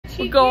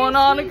We're going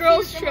on a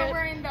girls trip.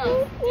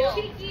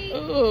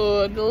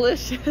 Ooh,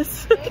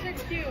 delicious.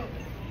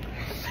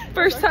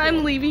 First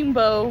time leaving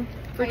Beau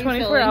for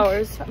 24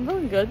 hours. I'm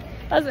feeling good.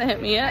 Hasn't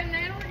hit me yet.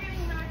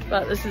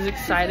 But this is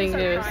exciting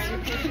news.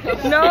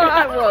 No,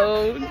 I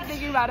won't.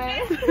 Thinking about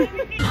it.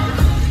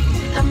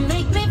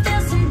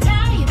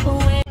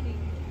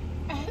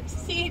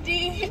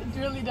 CD, it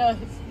really does.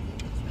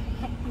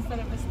 Instead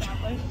of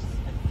established.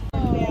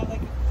 Oh. They have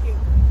like a cute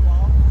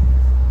wall.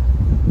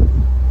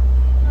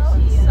 How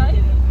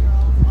exciting.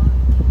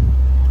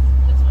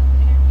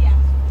 Yeah.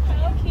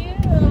 How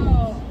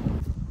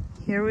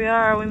cute. Here we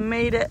are, we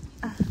made it.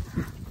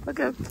 Look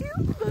how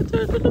cute. That's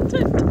our little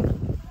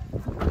tent.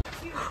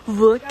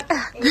 Look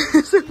at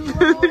this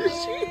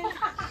bougie.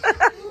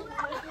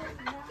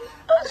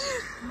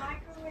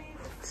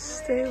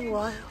 Stay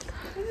wild.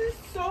 This is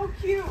so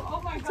cute.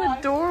 Oh my god. It's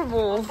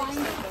adorable. Ooh.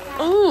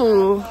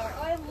 Oh,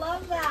 I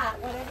love that.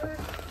 Whatever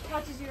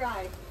catches your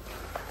eye.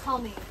 Tell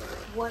me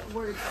what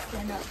words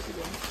stand up to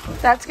you.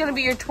 That's gonna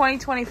be your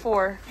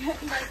 2024. My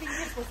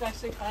fingers was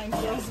actually fine,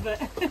 yes,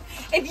 but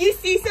if you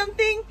see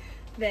something,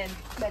 then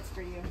that's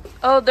for you.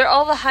 Oh, they're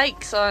all the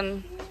hikes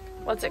on,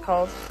 what's it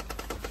called?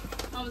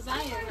 Oh, Zion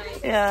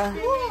hike. Yeah.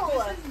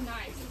 Cool. This is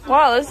nice.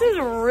 Wow, this is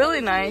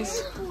really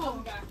nice.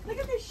 Cool. Look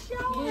at this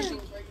shower.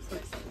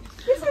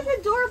 This is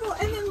adorable.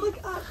 And then look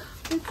up.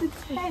 It's a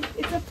tent.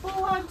 It's a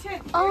full-on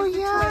tent. Oh, Here's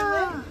the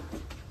yeah. toilet.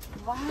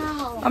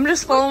 Wow. I'm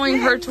just following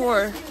her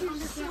tour.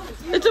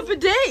 It's a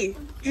bidet.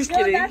 Just No,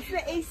 kidding. that's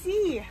the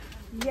AC.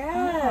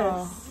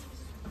 Yes.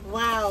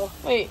 Wow.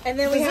 Wait, And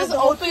then we does have this the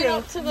whole open crew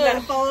up to the...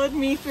 that followed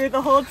me through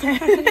the whole tent.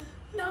 10, 9.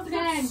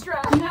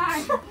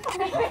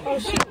 Oh,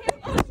 shit.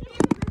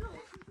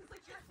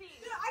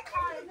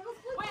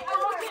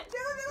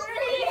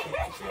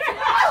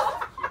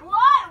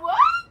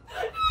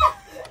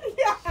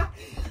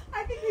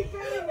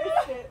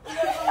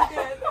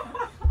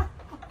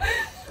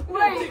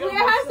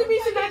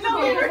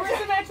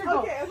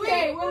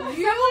 Okay, well,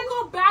 you will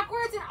go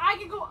backwards and I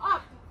can go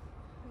up.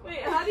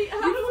 Wait, how do we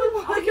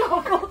want to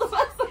go? Both of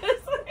us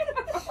this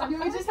way?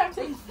 We just have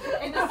to in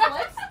the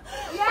splits?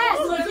 Yes,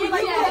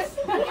 yes.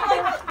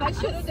 I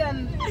should have done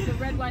the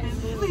red, white,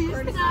 and blue.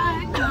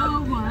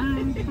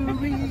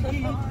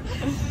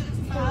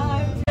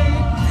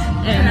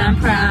 And I'm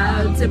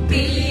proud to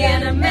be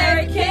an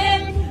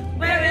American,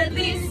 where at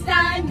least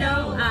I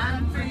know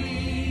I'm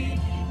free.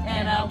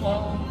 And I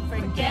won't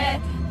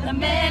forget the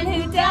man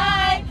who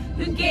died,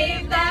 who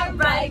gave that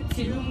right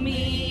to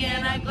me.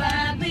 And I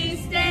gladly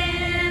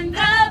stand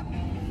up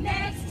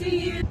next to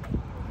you.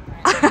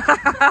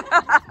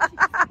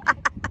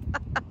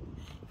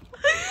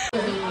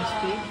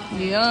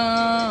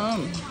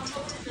 Yum!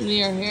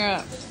 We are here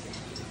at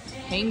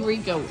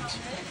Hangry Goat.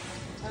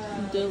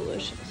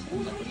 Delicious.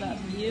 Look at that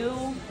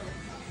view.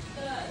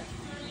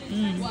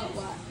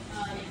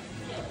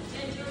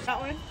 That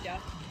one? Yeah.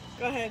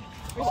 Go ahead.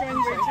 We're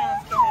showing bird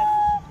challenge. Go ahead.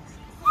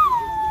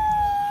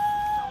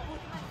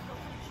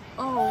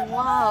 Oh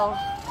wow.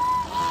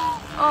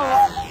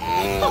 Oh.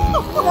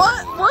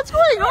 What's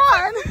going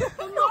on?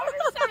 A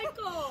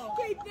motorcycle!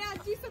 Okay, now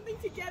do something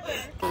together.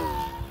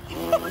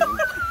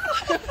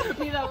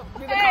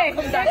 Hey,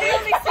 they're the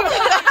only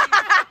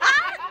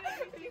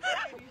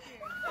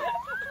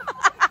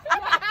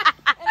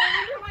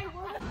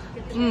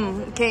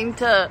Came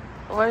to,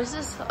 what is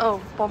this?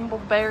 Oh,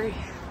 Bumbleberry.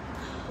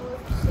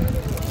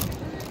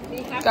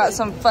 Got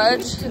some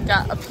fudge,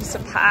 got a piece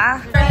of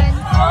pie.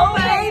 Oh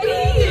baby,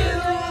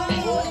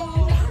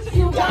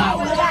 you got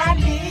what I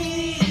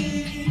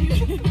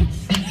need.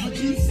 Would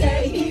you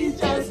say he's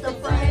just a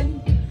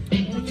friend?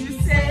 Would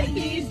you say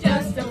he's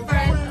just a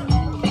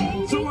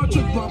friend? So much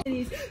of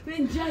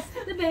than just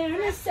the bare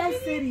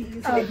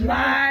necessities of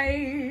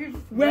life.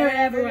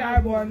 Wherever I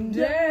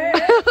wander,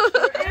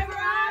 wherever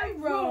I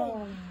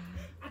roam,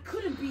 I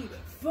couldn't be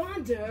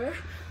fonder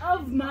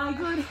of my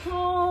good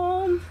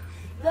home.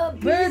 The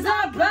birds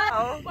are back.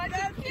 What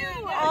up, you?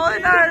 All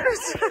in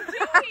ours.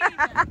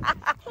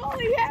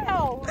 Holy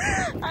hell!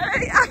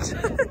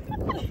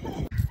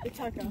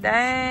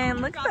 Dang,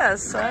 look at that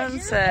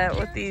sunset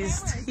with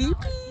these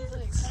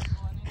teepees.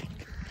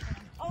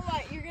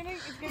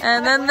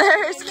 And then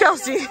there's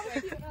Kelsey.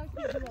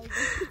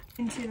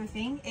 Into the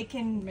thing, it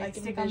can like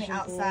stick on the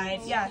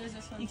outside. Yeah,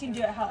 you can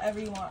do it however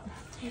you want.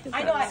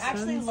 I know. I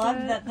actually love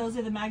that those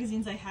are the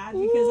magazines I had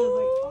because I was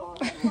like, oh,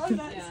 I love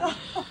that so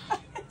much.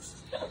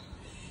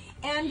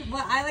 And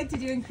what I like to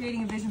do in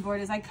creating a vision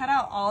board is I cut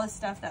out all the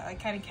stuff that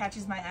like kind of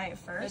catches my eye at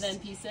first, And then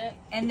piece it.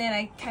 and then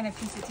I kind of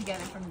piece it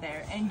together from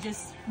there and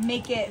just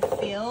make it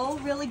feel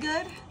really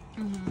good,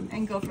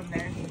 and go from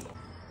there.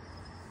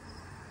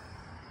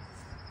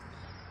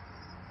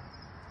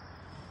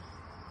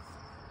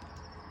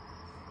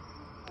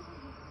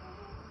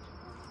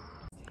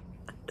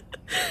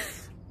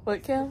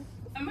 What, Kel?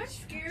 Am I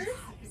scared?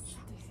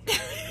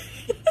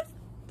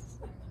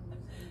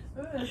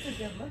 Oh, that's a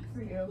good look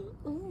for you.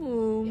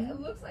 Ooh. It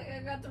looks like I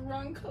got the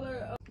wrong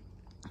color.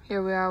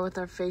 Here we are with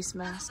our face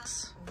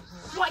masks.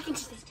 Why can't you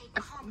just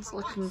It's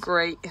looking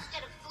great.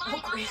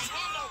 Oh, great.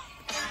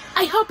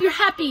 I hope you're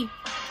happy.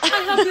 I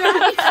hope you're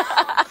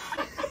happy.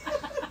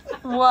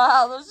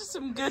 Wow, those are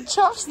some good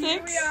chopsticks.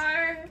 Here we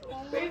are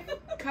with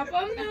a cup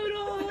of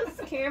noodles,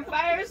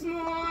 campfire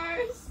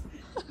s'mores,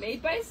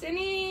 made by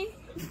Cindy.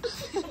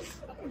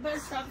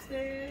 Those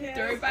chopsticks,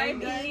 stirred by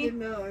me.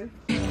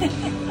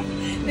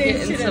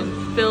 Getting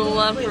some fill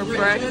up for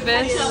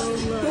breakfast.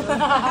 Look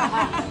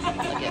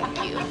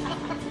at you.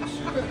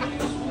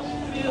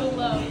 Feel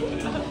low.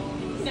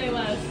 Say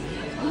less.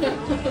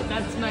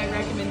 That's my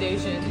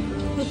recommendation.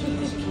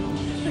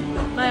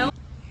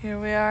 Here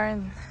we are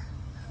in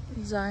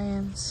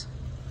Zion's.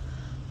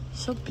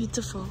 So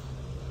beautiful.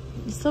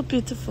 It's so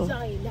beautiful.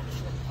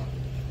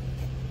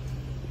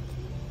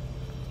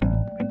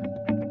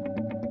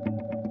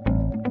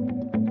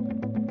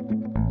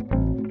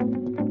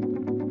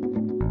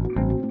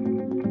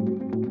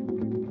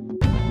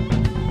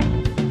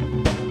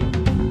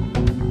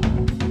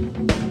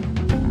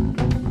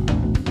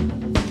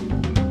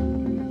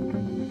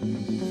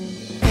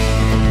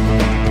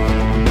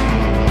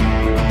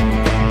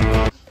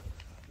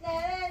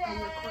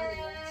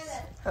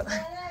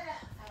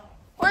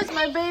 Where's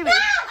my baby?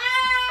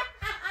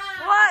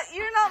 What?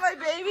 You're not my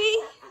baby?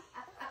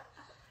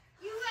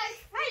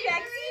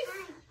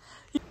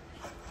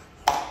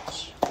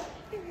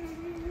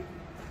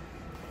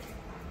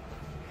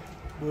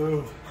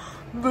 Boo.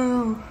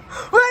 Boo.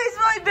 Where's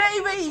my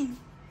baby?